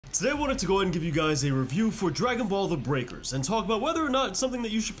Today I wanted to go ahead and give you guys a review for Dragon Ball The Breakers and talk about whether or not it's something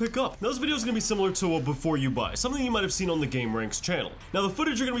that you should pick up. Now this video is going to be similar to a Before You Buy, something you might have seen on the Game Ranks channel. Now the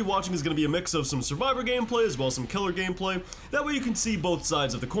footage you're going to be watching is going to be a mix of some survivor gameplay as well as some killer gameplay. That way you can see both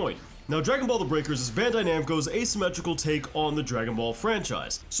sides of the coin. Now, Dragon Ball The Breakers is Bandai Namco's asymmetrical take on the Dragon Ball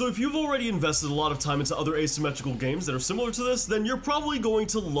franchise. So if you've already invested a lot of time into other asymmetrical games that are similar to this, then you're probably going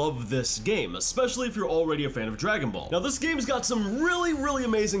to love this game, especially if you're already a fan of Dragon Ball. Now, this game's got some really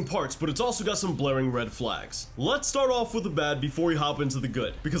amazing parts, but it's also got some blaring red flags. Let's start off with the bad before we hop into the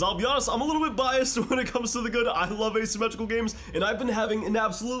good, because I'll be honest, I'm a little bit biased when it comes to the good. I love asymmetrical games, and I've been having an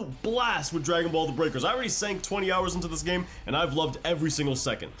absolute blast with Dragon Ball The Breakers. I already sank 20 hours into this game, and I've loved every single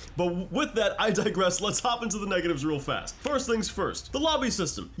second. But with that, I digress. Let's hop into the negatives real fast. First things first, the lobby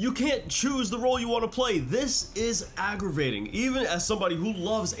system. You can't choose the role you want to play. This is aggravating. Even as somebody who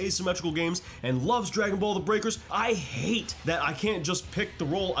loves asymmetrical games and loves Dragon Ball The Breakers, I hate that I can't just pick the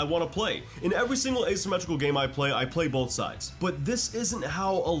role I want to play. In every single asymmetrical game I play both sides. But this isn't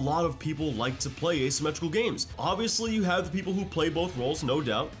how a lot of people like to play asymmetrical games. Obviously, you have the people who play both roles, no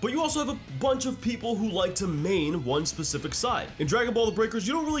doubt, but you also have a bunch of people who like to main one specific side. In Dragon Ball The Breakers,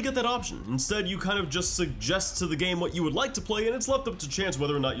 you don't really get that option. Instead, you kind of just suggest to the game what you would like to play, and it's left up to chance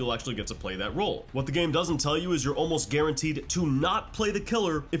whether or not you'll actually get to play that role. What the game doesn't tell you is you're almost guaranteed to not play the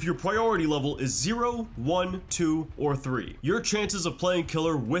killer if your priority level is 0, 1, 2, or 3. Your chances of playing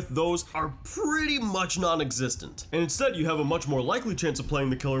killer with those are pretty much non-existent. And instead, you have a much more likely chance of playing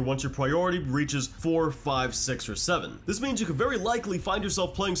the killer once your priority reaches 4, 5, 6, or 7. This means you could very likely find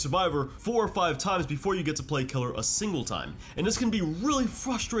yourself playing Survivor 4 or 5 times before you get to play killer a single time. And this can be really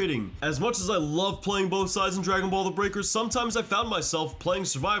frustrating. As much as I love playing both sides in Dragon Ball The Breakers, sometimes I found myself playing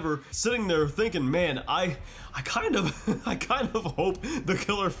Survivor, sitting there thinking, man, I kind of hope the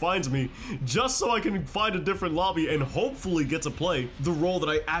killer finds me just so I can find a different lobby and hopefully get to play the role that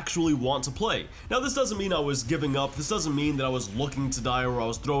I actually want to play. Now, this doesn't mean I was giving up. This doesn't mean that I was looking to die or I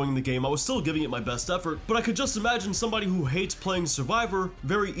was throwing the game. I was still giving it my best effort, but I could just imagine somebody who hates playing Survivor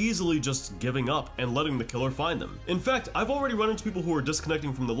very easily just giving up and letting the killer find them. In fact, I've already run into people who are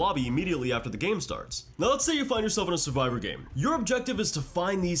disconnecting from the lobby immediately after the game starts. Now, let's say you find yourself in a Survivor game. Your objective is to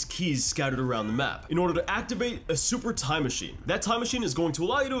find these keys scattered around the map in order to activate a super time machine. That time machine is going to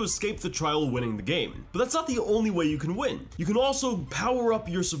allow you to escape the trial of winning the game. But that's not the only way you can win. You can also power up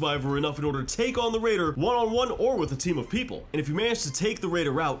your Survivor enough in order to take on the Raider one-on-one or with a team of people. And if you manage to take the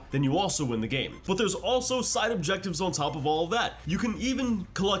Raider out, then you also win the game. But there's also side objectives on top of all of that. You can even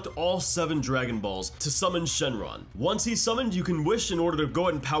collect all 7 Dragon Balls to summon Shenron. Once he's summoned, you can wish in order to go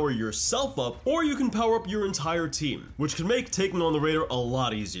ahead and power yourself up, or you can power up your entire team, which can make taking on the Raider a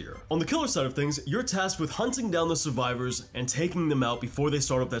lot easier. On the killer side of things, you're tasked with hunting down the survivors and taking them out before they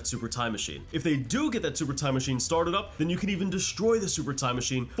start up that super time machine. If they do get that super time machine started up, then you can even destroy the super time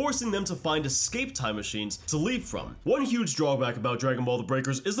machine, forcing them to find escape time machines to leave from. One huge drawback about Dragon Ball The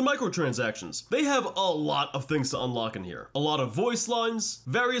Breakers is the microtransactions. They have a lot of things to unlock in here. A lot of voice lines,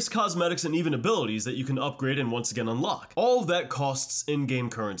 various cosmetics, and even abilities that you can upgrade and once again unlock. All of that costs in-game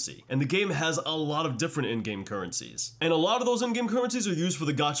currency, and the game has a lot of different in-game currencies. And a lot of those in-game currencies are used for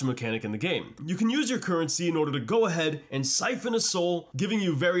the gacha mechanic in the game. You can use your currency in order to go ahead and siphon a soul, giving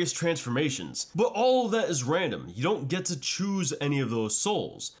you various transformations. But all of that is random. You don't get to choose any of those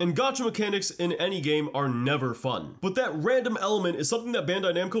souls. And gacha mechanics in any game are never fun. But that random element is something that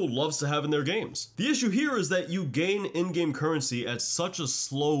Bandai Namco loves to have in their games. The issue here is that you gain in-game currency at such a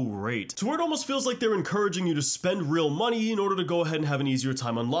slow rate, to where it almost feels like they're encouraging you to spend real money in order to go ahead and have an easier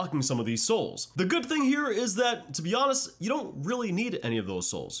time unlocking some of these souls. The good thing here is that, to be honest, you don't really need any of those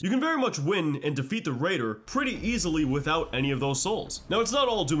souls. You can very much win and defeat the Raider pretty easily without any of those souls. Now, it's not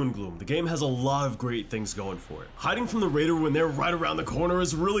all doom and gloom. The game has a lot of great things going for it. Hiding from the Raider when they're right around the corner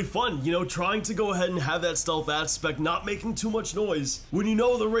is really fun. You know, trying to go ahead and have that stealth aspect, not making too much noise. When you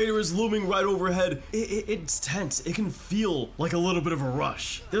know the Raider is looming right overhead, it's tense. It can feel like a little bit of a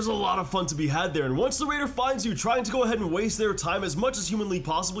rush. There's a lot of fun to be had there, and once the Raider finds you, trying to go ahead and waste their time as much as humanly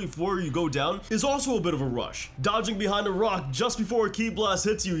possible before you go down is also a bit of a rush. Dodging behind a rock just before a ki blast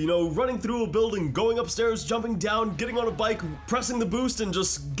hits you, you know, running through a building, going upstairs, jumping down, getting on a bike, pressing the boost, and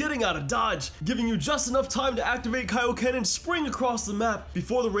just getting out of dodge, giving you just enough time to activate Kaioken and spring across the map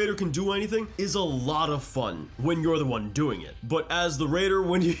before the Raider can do anything is a lot of fun when you're the one doing it. But as the Raider,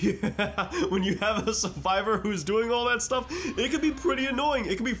 when you when you have a survivor who's doing all that stuff, it can be pretty annoying.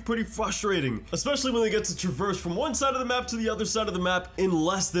 It can be pretty frustrating, especially when they get to traverse from one side of the map to the other side of the map in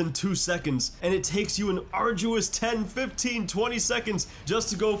less than 2 seconds, and it takes you an arduous 10, 15, 20 seconds just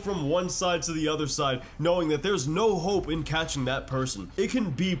to go from one side to the other side knowing that there's no hope in catching that person. It can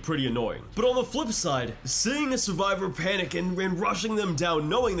be pretty annoying. But on the flip side, seeing a survivor panic and rushing them down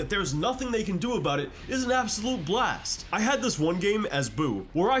knowing that there's nothing they can do about it is an absolute blast. I had this one game as Boo,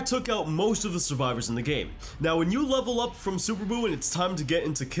 where I took out most of the survivors in the game. Now when you level up from Super Boo and it's time to get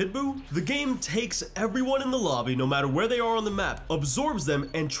into Kid Boo, the game takes everyone in the lobby, no matter where they are on the map, absorbs them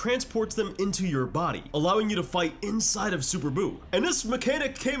and transports them into your body, allowing you to fight inside of Super Boo. And this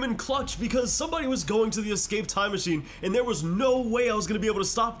mechanic came in clutch because somebody was going to the escape time machine and there was no way I was going to be able to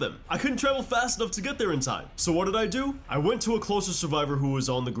stop them. I couldn't travel fast enough to get there in time. So what did I do? I went to a closer survivor who was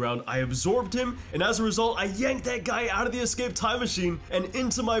on the ground, I absorbed him, and as a result, I yanked that guy out of the escape time machine and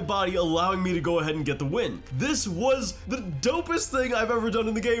into my body, allowing me to go ahead and get the win. This was the dopest thing I've ever done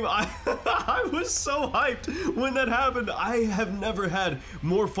in the game. I was so hyped when that happened. I have never had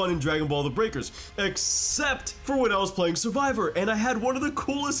more fun in Dragon Ball The Breakers, except for when I was playing Survivor, and I had one of the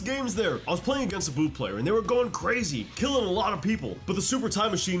coolest games there. I was playing against a Boo player, and they were going crazy, killing a lot of people, but the Super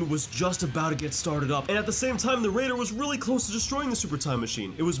Time Machine was just about to get started up, and at the same time, the Raider was really close to destroying the Super Time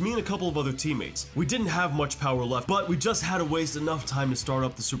Machine. It was me and a couple of other teammates. We didn't have much power left, but we just had to waste enough time to start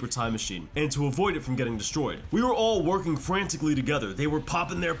up the Super Time Machine, and to avoid it from getting destroyed. We were all working frantically together. They were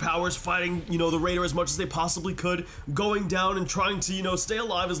popping their powers, fighting, the Raider as much as they possibly could, going down and trying to, stay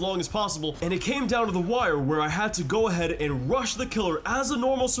alive as long as possible, and it came down to the wire where I had to go ahead and rush the killer as a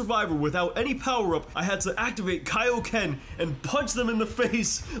normal survivor without any power-up. I had to activate Kaioken and punch them in the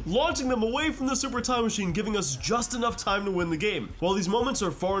face, launching them away from the Super Time Machine, giving us just enough time to win the game. While these moments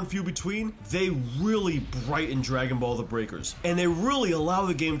are far and few between, they really brighten Dragon Ball The Breakers, and they really allow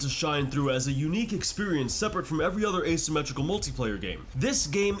the game to shine through as a unique experience separate from every other asymmetrical multiplayer game. This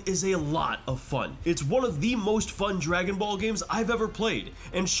game is a lot of fun. It's one of the most fun Dragon Ball games I've ever played,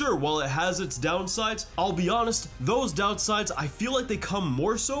 and sure, while it has its downsides, I'll be honest, those downsides I feel like they come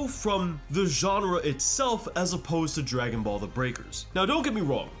more so from the genre itself as opposed to Dragon Ball The Breakers. Now don't get me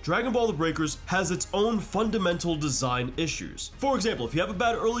wrong, Dragon Ball The Breakers has its own fundamental design issues. For example, if you have a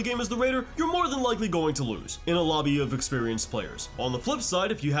bad early game as the Raider, you're more than likely going to lose in a lobby of experienced players. On the flip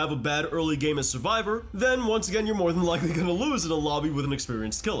side, if you have a bad early game as Survivor, then once again you're more than likely going to lose in a lobby with an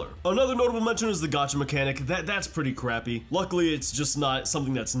experienced killer. Another notable mention is the gacha mechanic. That's pretty crappy. Luckily, it's just not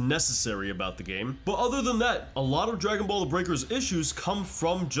something that's necessary about the game. But other than that, a lot of Dragon Ball The Breakers issues come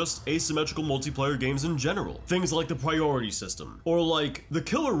from just asymmetrical multiplayer games in general. Things like the priority system, or like the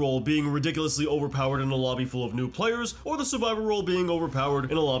killer role being ridiculously overpowered in a lobby full of new players, or the survivor role being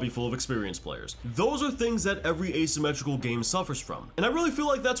overpowered in a lobby full of experienced players. Those are things that every asymmetrical game suffers from. And I really feel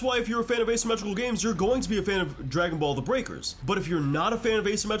like that's why if you're a fan of asymmetrical games, you're going to be a fan of Dragon Ball The Breakers. But if you're not a fan of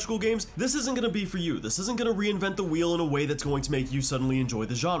asymmetrical games, this isn't going to be for you. This isn't going to reinvent the wheel in a way that's going to make you suddenly enjoy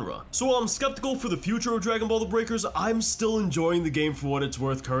the genre. So while I'm skeptical for the future of Dragon Ball The Breakers, I'm still enjoying the game for what it's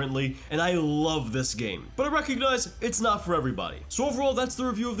worth currently, and I love this game. But I recognize it's not for everybody. So overall, that's the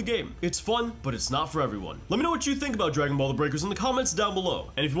review of the game. It's fun, but it's not for everyone. Let me know what you think about Dragon Ball The Breakers in the comments down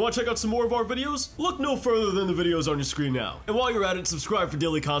below. And if you want to check out some more of our videos, look no further than the videos on your screen now. And while you're at it, subscribe for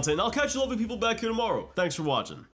daily content, and I'll catch you lovely people back here tomorrow. Thanks for watching.